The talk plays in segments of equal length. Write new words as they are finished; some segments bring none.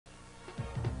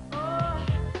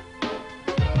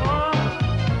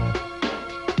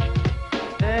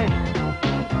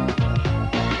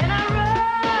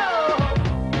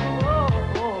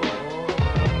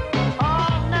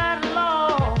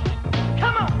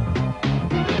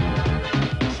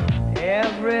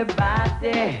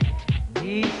Everybody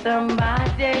needs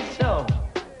somebody, so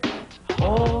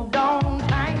hold on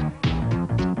tight.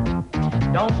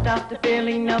 Don't stop the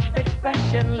feeling of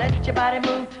expression. Let your body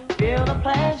move, feel the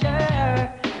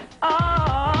pleasure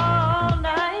all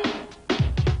night.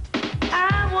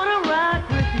 I wanna rock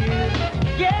with you,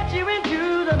 get you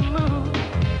into the mood.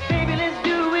 Baby, let's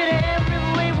do it every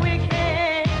way we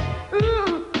can.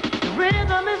 Ooh, the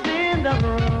rhythm is in the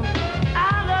room.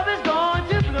 Our love is going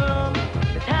to bloom.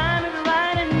 The time is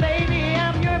right and baby,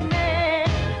 I'm your man.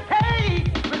 Hey,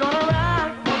 we're gonna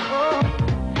rock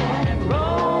and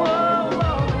roll.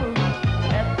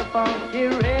 Let the funky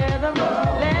rhythm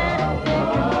let it take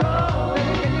control.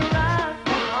 Can you rock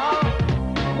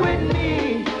with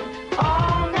me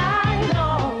all night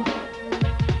long?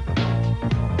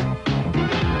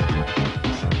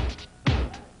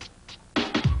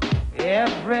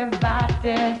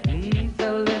 Everybody needs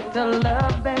a little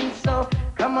love, and so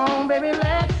come on, baby,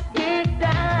 let's get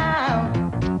down.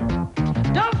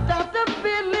 Don't stop the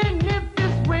feeling if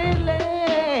it's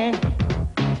willing.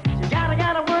 You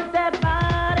gotta work that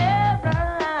body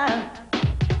right.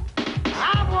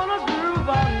 I wanna groove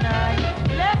all night.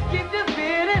 Let's keep the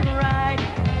feeling right.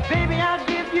 Baby, I'll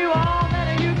give you all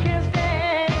that you can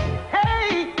stand.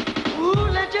 Hey, ooh,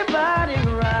 let your body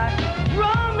rock.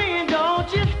 Roll me and don't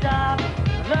you stop.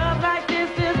 Love like this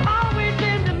is always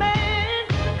in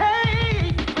demand.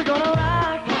 Hey, we're gonna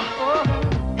rock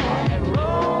and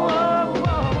roll.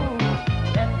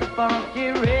 Let the funky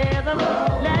rhythm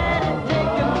let it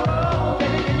take control.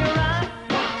 Baby, can you rock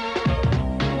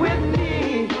with me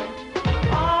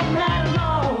all night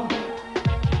long?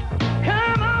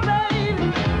 Come on, baby.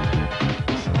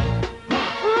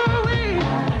 Ooh, we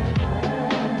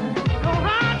gonna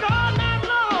rock all night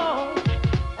long.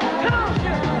 Come on,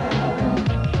 Shirley.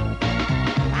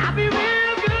 I'll be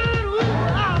real good, ooh,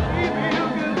 I'll be real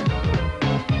good.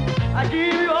 I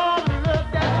give you all the love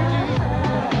that you need.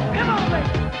 Come on,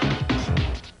 baby.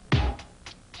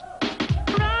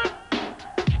 Rock,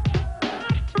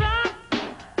 rock,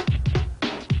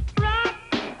 rock,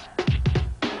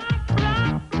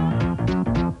 rock.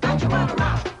 Don't you wanna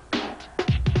rock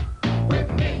with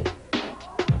me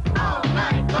all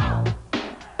night long?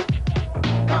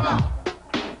 Come on.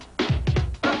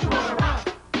 Don't you wanna rock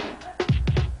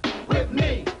with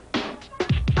me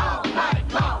all night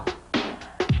long?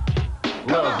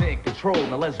 Love take control,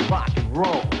 now let's rock and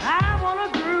roll. I wanna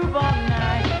groove all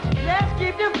night. Let's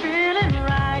keep the feeling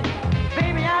right.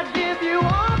 Baby, I'll give you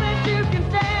all that you can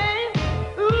stand.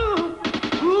 Ooh,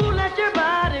 ooh, let your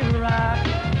body rock.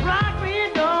 Rock me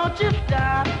and don't you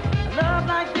stop. Love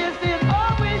like this is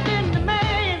always in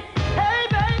demand. Hey,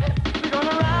 baby, we're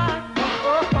gonna rock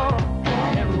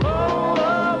and roll.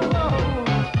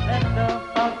 Let the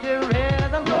funky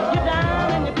rhythm get you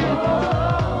down and you feel so.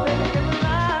 Baby, can we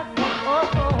rock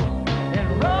and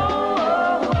roll?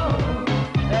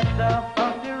 Let the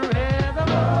funky rhythm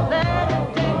let it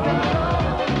take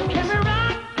control. Can we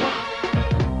rock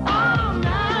all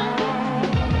night long?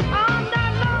 Come on,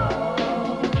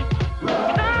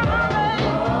 baby.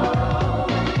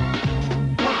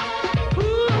 Ooh,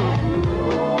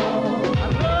 I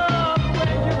love the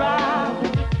way you rock.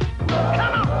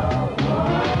 Come on,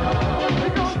 we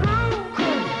gon' groove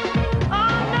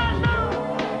all night long.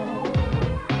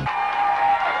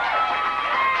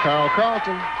 Carl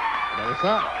Carlton. That is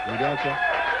hot. We got you.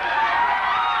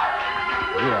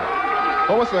 Yeah.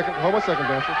 Hold one second, dancers. Hold one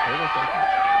second.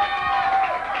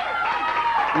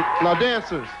 Now,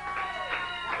 dancers,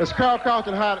 is Carl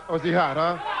Carlton hot or is he hot,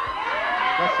 huh?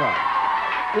 That's hot.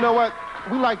 You know what?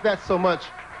 We like that so much.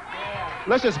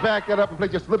 Let's just back that up and play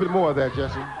just a little bit more of that,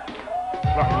 Jesse.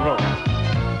 Rock and roll.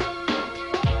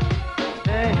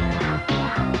 Hey.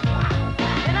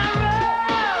 And I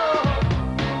roll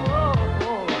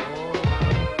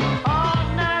all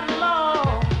night long.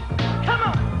 Come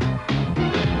on.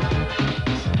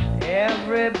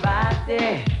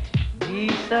 Everybody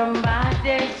needs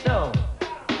somebody, so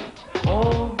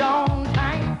hold on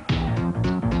tight.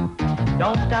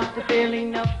 Don't stop the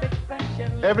feeling of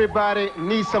expression. Everybody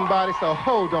needs somebody, so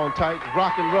hold on tight.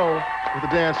 Rock and roll with the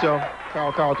dance show.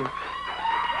 Carl Carlton.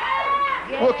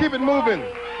 We'll keep it moving.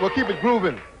 We'll keep it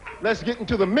grooving. Let's get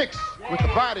into the mix with the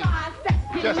body.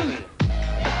 Jesse.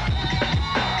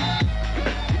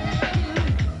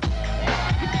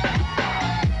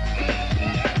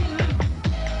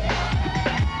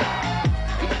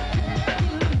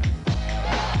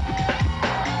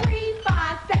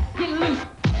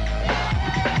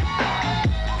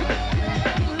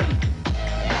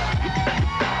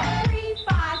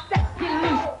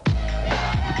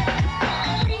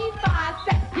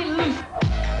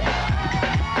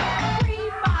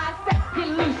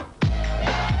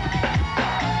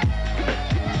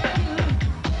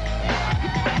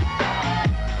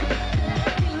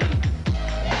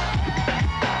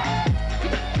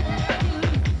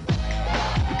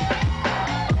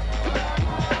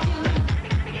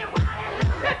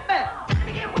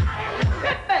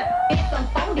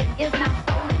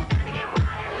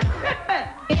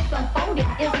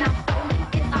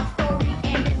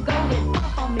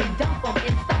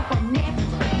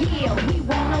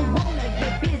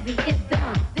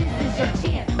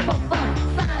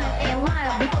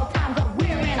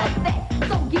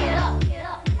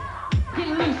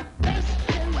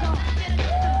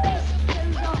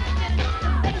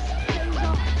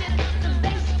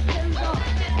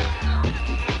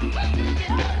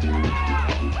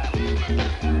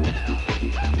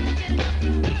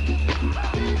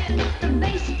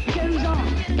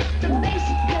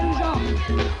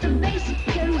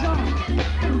 bass goes on.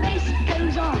 The bass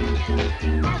goes on.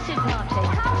 Acid party,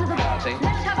 come to the party.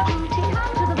 Let's have a party,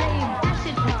 come to the rave.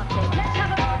 Acid party, let's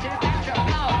have a party. That's your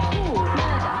power. Ooh,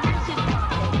 murder, acid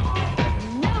party.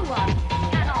 No one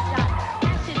cannot die.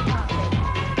 Acid party.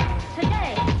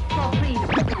 Today, for freedom.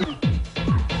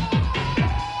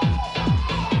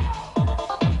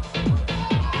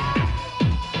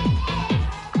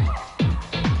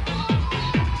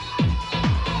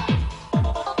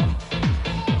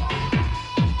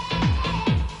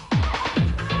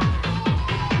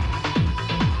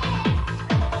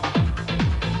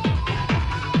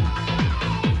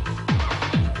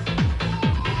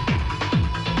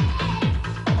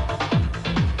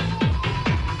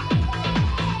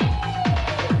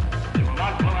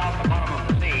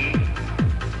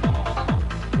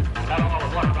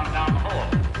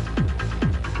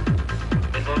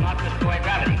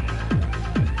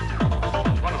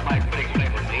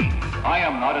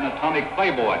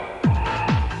 Playboy.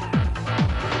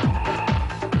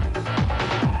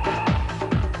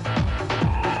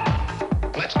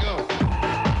 Let's go.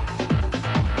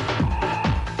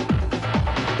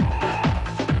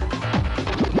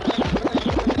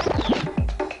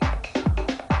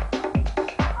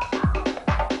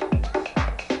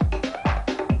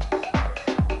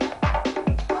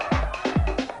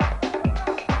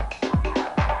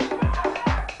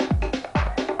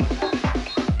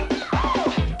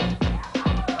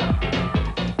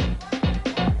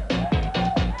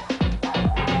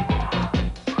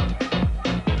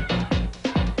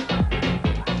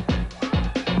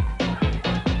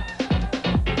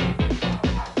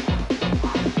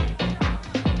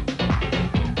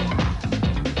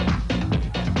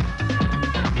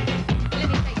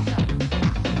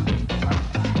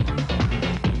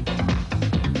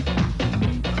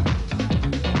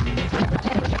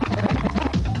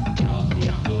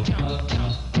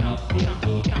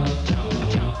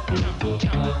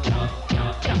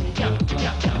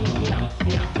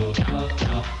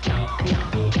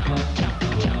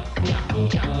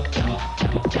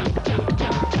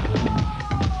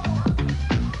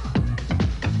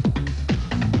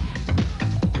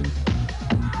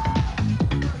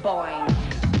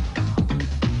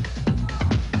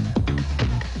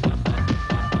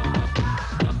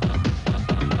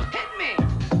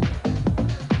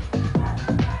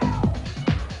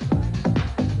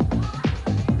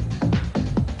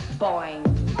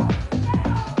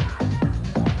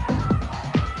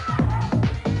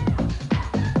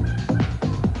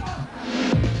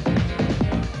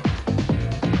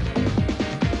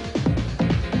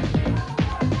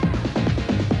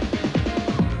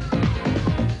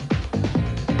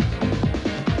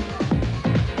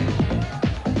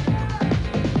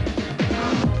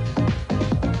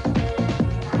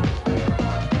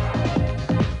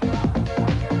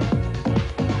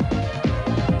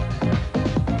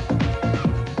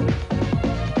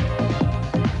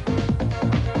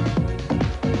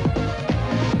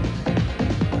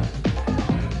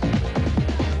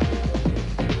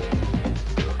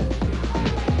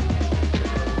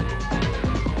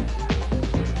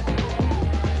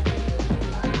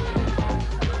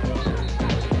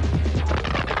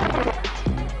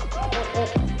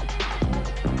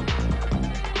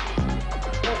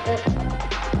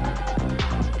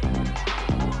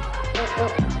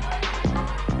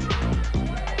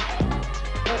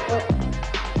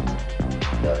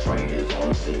 The train is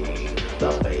on scene,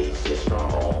 the bass is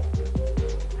strong.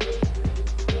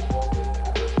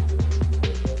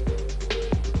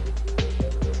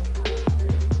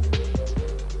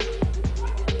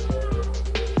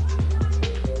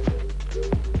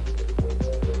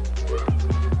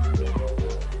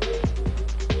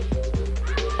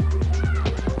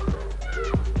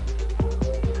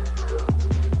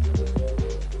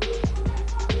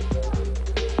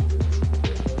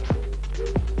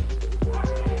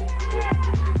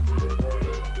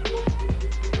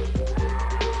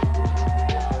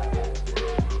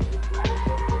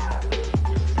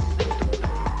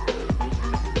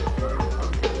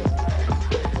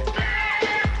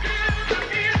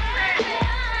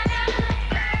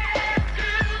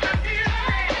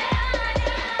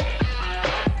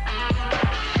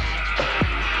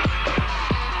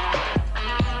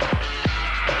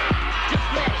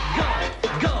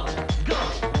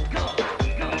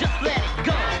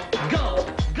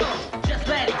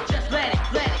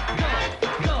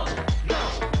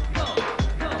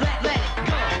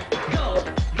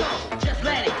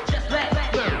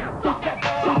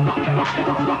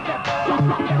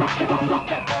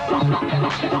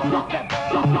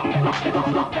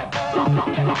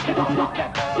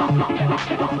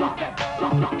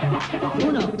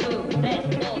 Uno, two, tres,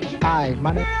 dos.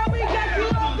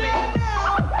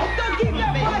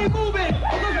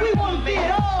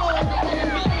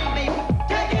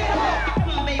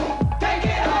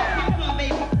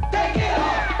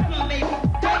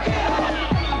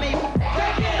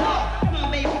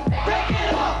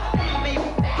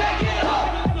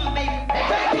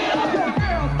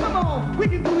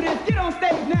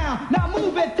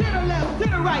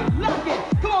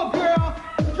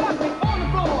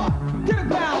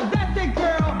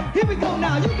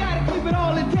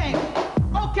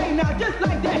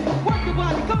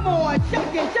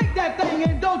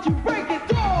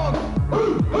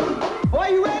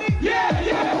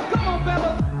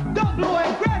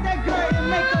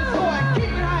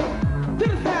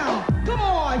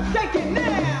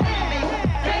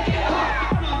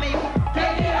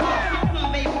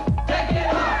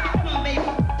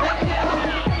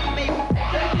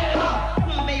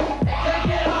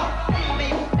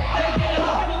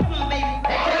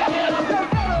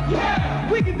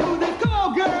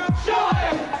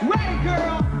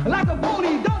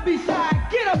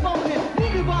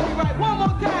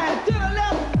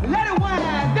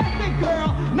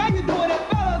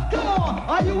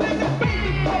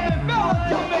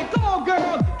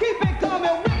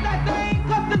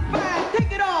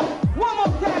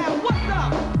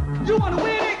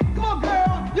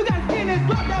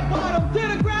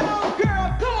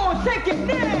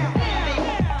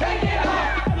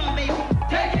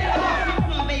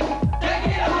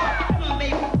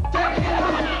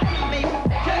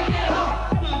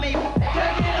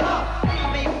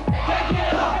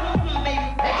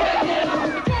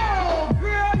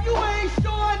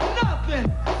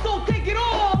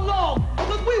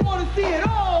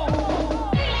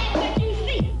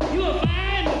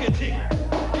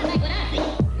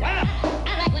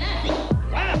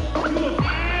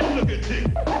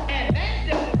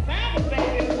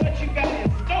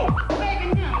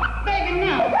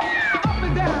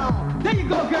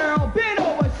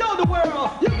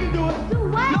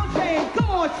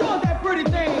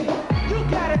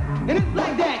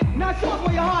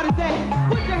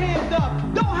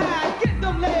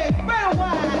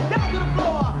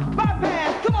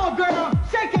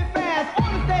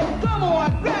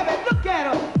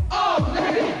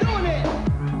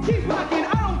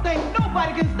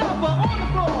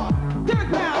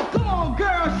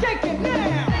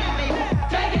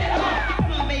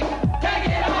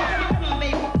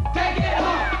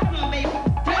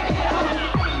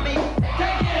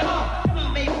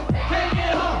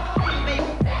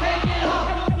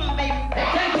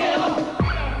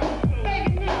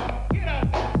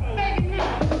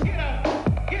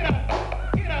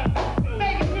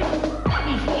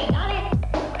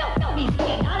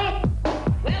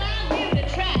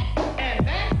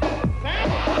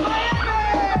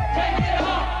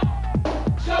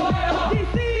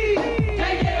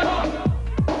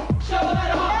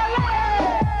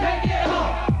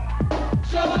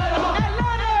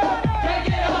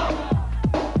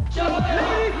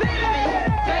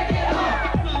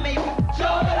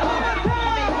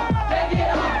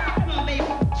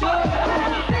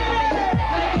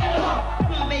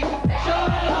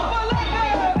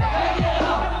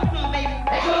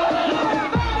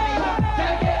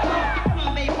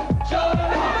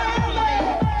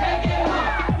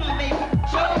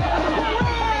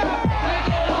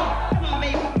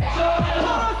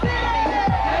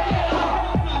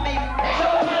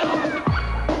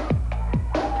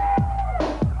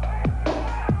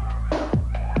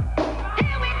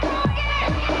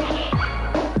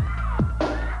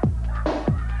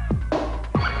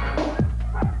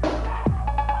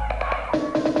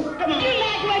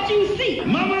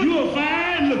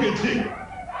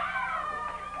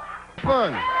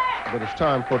 Fun. But it's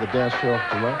time for the dance show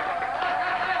tonight.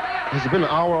 Has it been an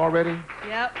hour already?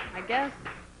 Yep, I guess.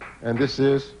 And this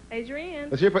is? Adrienne.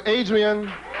 Let's hear it for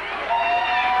Adrienne.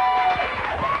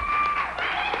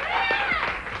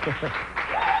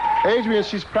 Adrienne,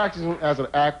 she's practicing as an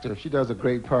actor. She does a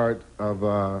great part of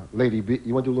Lady B.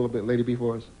 You want to do a little bit Lady B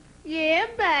for us? Yeah,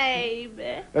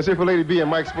 baby. Let's hear it for Lady B and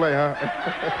Mike's play, huh?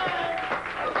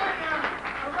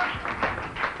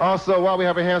 Also, while we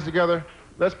have our hands together,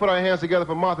 let's put our hands together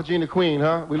for Martha Jean the Queen,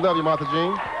 huh? We love you, Martha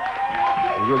Jean.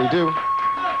 We really do.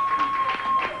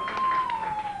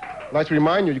 I'd like to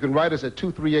remind you, you can write us at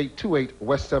 23828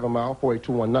 West 7 Mile,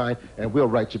 48219, and we'll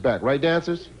write you back. Right,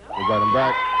 dancers? We'll write them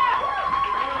back.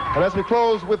 And as we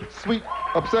close with Sweet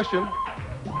Obsession,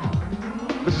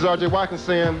 this is R.J. Watkins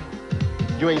saying,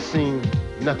 you ain't seen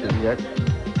nothing yet.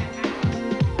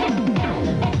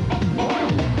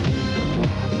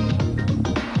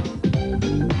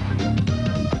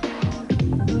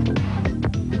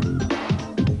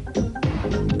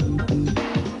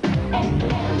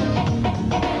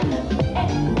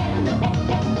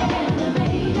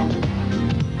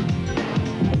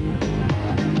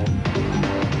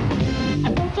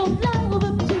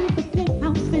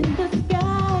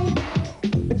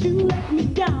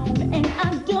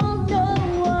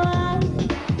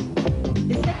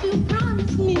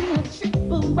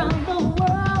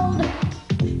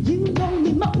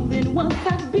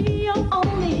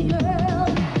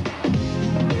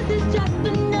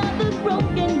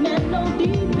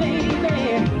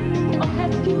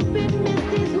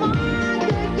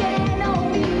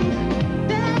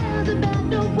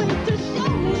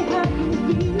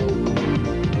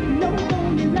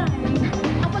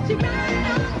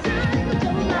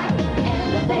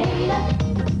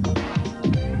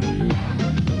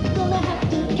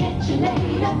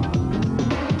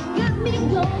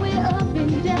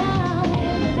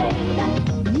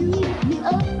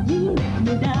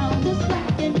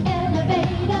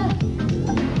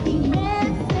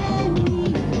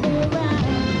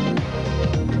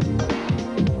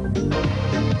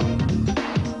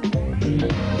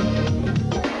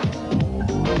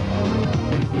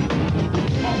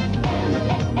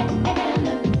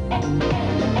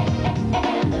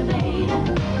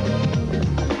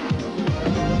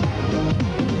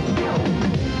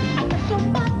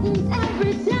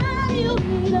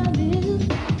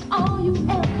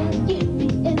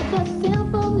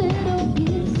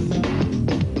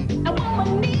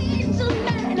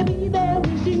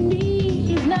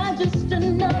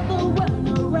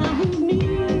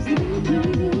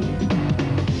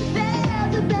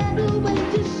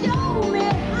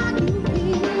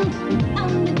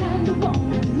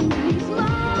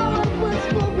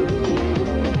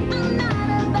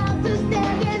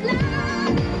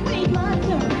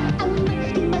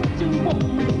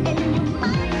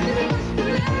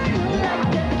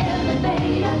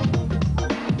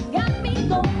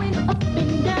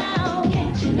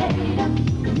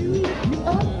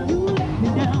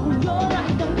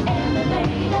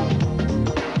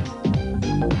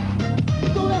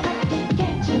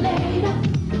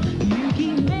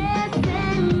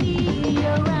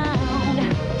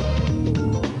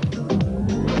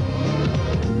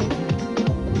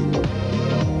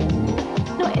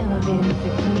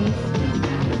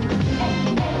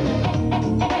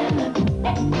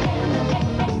 Hey,